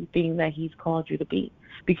everything that He's called you to be,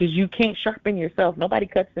 because you can't sharpen yourself. Nobody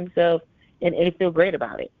cuts themselves and feel great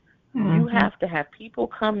about it. You have to have people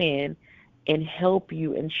come in and help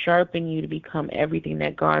you and sharpen you to become everything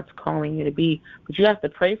that God's calling you to be. But you have to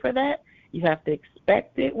pray for that. You have to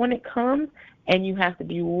expect it when it comes, and you have to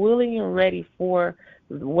be willing and ready for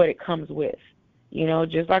what it comes with.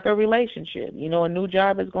 Just like a relationship. A new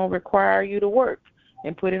job is going to require you to work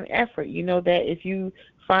and put in effort. That if you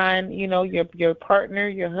find, your partner,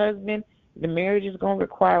 your husband, the marriage is going to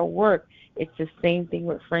require work. It's the same thing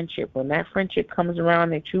with friendship. When that friendship comes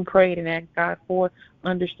around that you prayed and asked God for,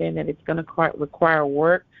 understand that it's going to require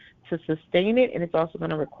work to sustain it, and it's also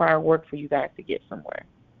going to require work for you guys to get somewhere.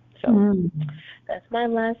 So that's my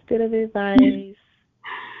last bit of advice.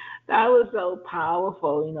 That was so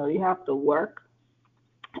powerful. You have to work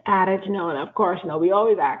at it, and of course, we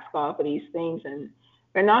always ask God for these things, and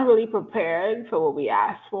we're not really prepared for what we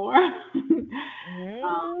ask for.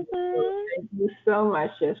 So thank you so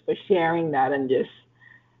much just for sharing that, and just,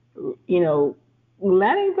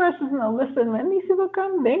 letting persons know, listen, when these people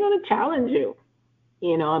come, they're going to challenge you.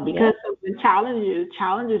 Because the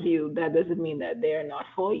challenges you, that doesn't mean that they're not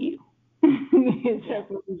for you. It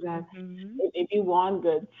just means that if you want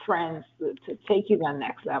good friends to take you to the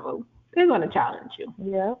next level, they're going to challenge you.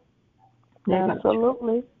 Yeah,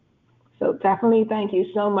 absolutely. So definitely thank you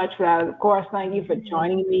so much for that. Of course, thank you for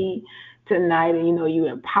joining me tonight. And, you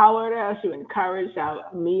empowered us, you encouraged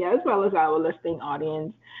me as well as our listening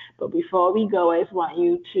audience. But before we go, I just want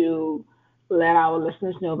you to let our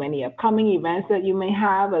listeners know of any upcoming events that you may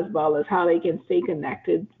have, as well as how they can stay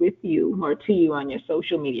connected with you or to you on your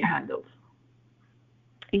social media handles.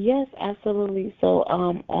 Yes, absolutely. So,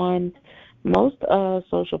 on most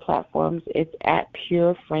social platforms, it's at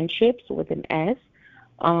Pure Friendships with an S,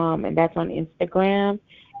 and that's on Instagram.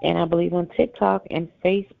 And I believe on TikTok and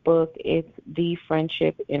Facebook, it's the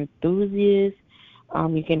Friendship Enthusiast.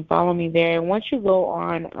 You can follow me there. And once you go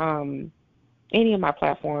on any of my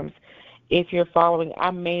platforms, if you're following, I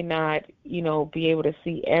may not, be able to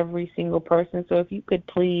see every single person. So if you could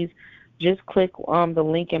please just click on the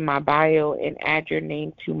link in my bio and add your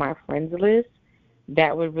name to my friends list,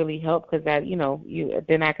 that would really help because that, you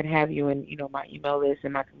then I can have you in, my email list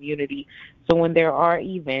and my community. So when there are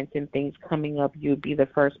events and things coming up, you'd be the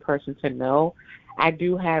first person to know. I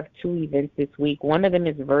do have two events this week. One of them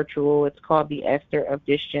is virtual. It's called the Esther of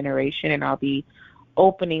This Generation, and I'll be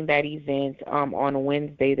opening that event on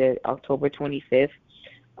Wednesday, the October 25th,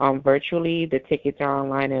 virtually. The tickets are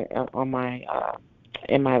online on my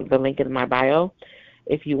the link in my bio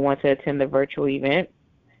if you want to attend the virtual event.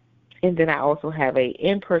 And then I also have a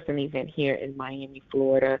in-person event here in Miami,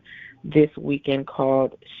 Florida, this weekend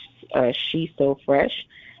called She's So Fresh,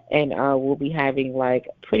 and we'll be having like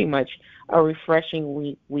pretty much a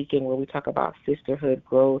refreshing weekend where we talk about sisterhood,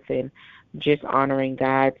 growth, and just honoring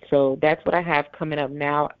God. So that's what I have coming up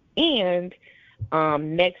now. And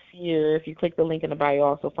next year, if you click the link in the bio, you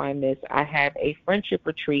also find this. I have a friendship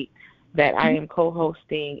retreat that I am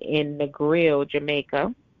co-hosting in Negril,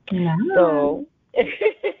 Jamaica. Yeah. So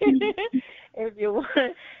if you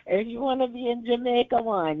want to be in Jamaica,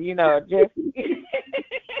 just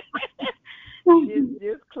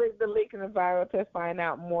just click the link in the bio to find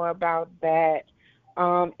out more about that.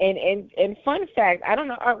 And fun fact, I don't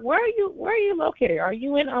know, where are you located? Are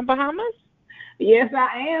you in Bahamas? Yes,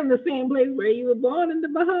 I am. The same place where you were born, in the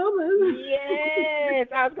Bahamas. Yes,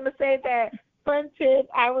 I was gonna say that. Fun tip: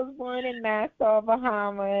 I was born in Nassau,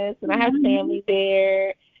 Bahamas, and I have family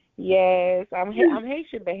there. Yes, I'm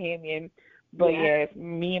Haitian Bahamian, but yes,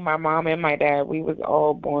 me and my mom and my dad, we was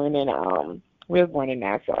born in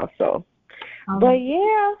Nassau. So, but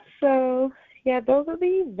so those are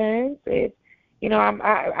the events.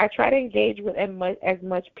 I try to engage with as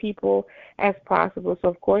much people as possible. So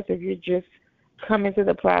of course, if you're just coming to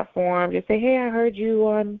the platform, just say, hey, I heard you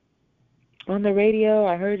on the radio.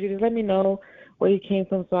 I heard you. Just let me know where you came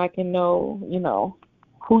from so I can know,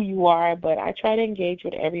 who you are. But I try to engage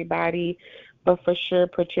with everybody, but for sure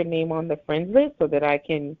put your name on the friends list so that I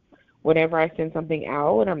can, whenever I send something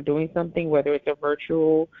out and I'm doing something, whether it's a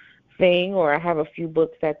virtual thing or I have a few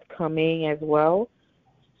books that's coming as well,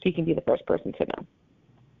 so you can be the first person to know.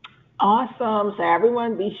 Awesome. So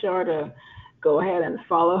everyone be sure to go ahead and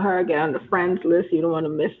follow her, get on the friends list. You don't want to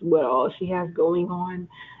miss what all she has going on.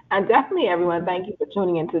 And definitely, everyone, thank you for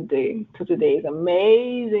tuning in to today's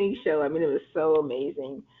amazing show. I mean, it was so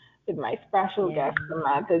amazing with my special guest,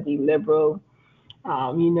 Samantha D. This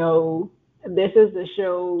is the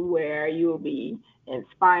show where you will be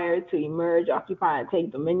inspired to emerge, occupy, and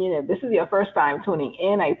take dominion. If this is your first time tuning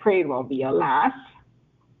in, I pray it won't be your last.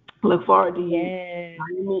 Look forward to you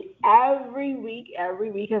joining me every week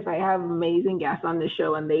as I have amazing guests on the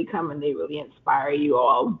show, and they come and they really inspire you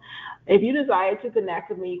all. If you desire to connect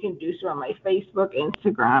with me, you can do so on my Facebook,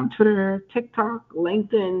 Instagram, Twitter, TikTok,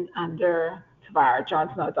 LinkedIn under Tavara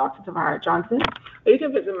Johnson or Dr. Tavara Johnson. Or you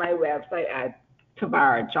can visit my website at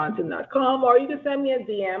TavaraJohnson.com, or you can send me a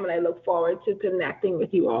DM, and I look forward to connecting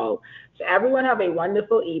with you all. So everyone have a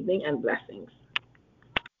wonderful evening and blessings.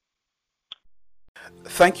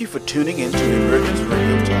 Thank you for tuning in to Emergence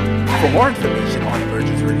Radio Talk. For more information on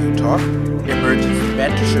Emergence Radio Talk, Emergence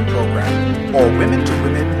Mentorship Program, or Women to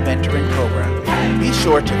Women Mentoring Program, be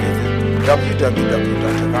sure to visit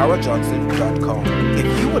www.TavaraJohnson.com.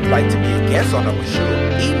 If you would like to be a guest on our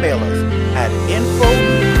show, email us at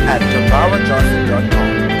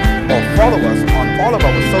info@TavaraJohnson.com or follow us on all of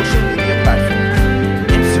our social media platforms,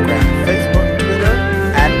 Instagram, Facebook, Twitter,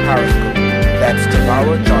 and Periscope. That's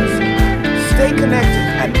Tavara Johnson. Stay connected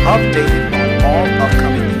and updated on all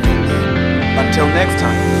upcoming events. Until next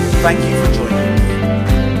time, thank you for joining us.